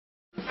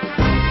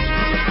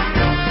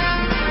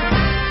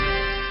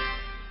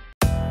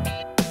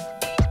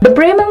The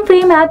Premam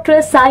fame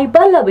actress Sai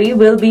Pallavi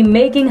will be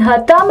making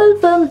her Tamil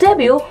film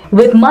debut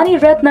with Mani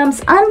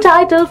Ratnam's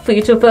Untitled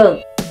feature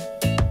film.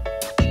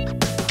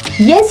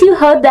 Yes, you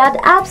heard that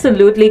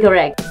absolutely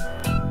correct.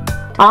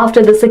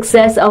 After the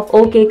success of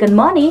OK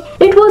Kanmani,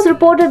 it was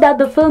reported that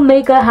the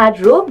filmmaker had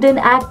roped in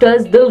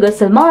actors Dulquer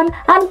Salman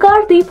and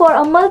Karthi for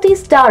a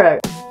multi-starrer.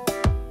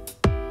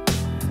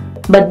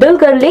 But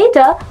Dulquer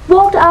later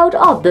walked out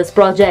of this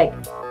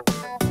project.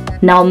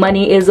 Now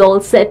Mani is all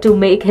set to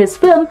make his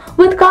film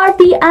with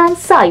Karthi and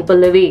Sai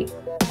Pallavi.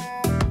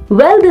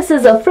 Well, this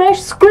is a fresh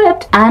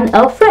script and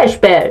a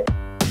fresh pair.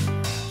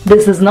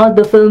 This is not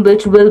the film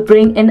which will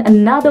bring in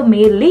another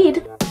male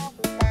lead.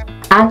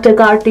 Actor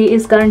Karthi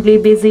is currently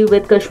busy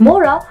with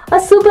Kashmora, a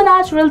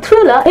supernatural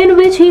thriller in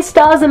which he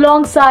stars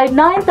alongside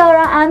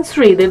Nayanthara and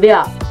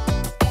Sridivya.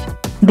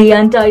 The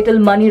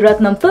untitled Mani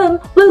Ratnam film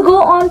will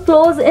go on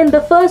floors in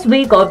the first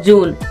week of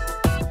June.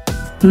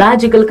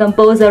 Magical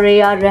composer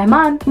A.R.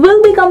 Rahman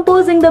will be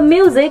composing the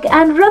music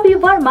and Ravi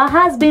Verma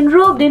has been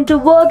roped into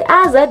work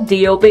as a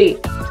DOP.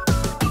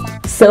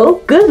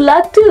 So good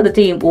luck to the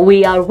team.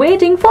 We are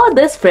waiting for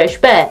this fresh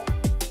pair.